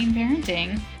quarantine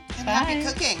parenting. And happy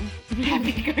cooking.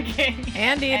 Happy cooking.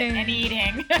 And eating. And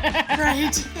eating.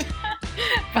 Right.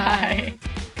 Bye.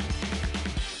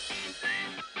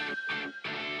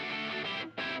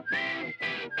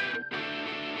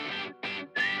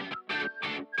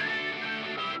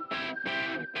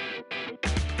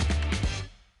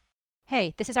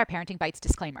 Hey, this is our Parenting Bites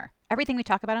disclaimer. Everything we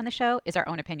talk about on the show is our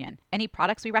own opinion. Any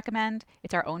products we recommend,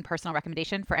 it's our own personal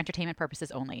recommendation for entertainment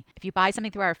purposes only. If you buy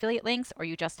something through our affiliate links, or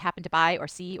you just happen to buy or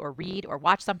see or read or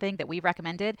watch something that we've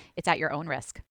recommended, it's at your own risk.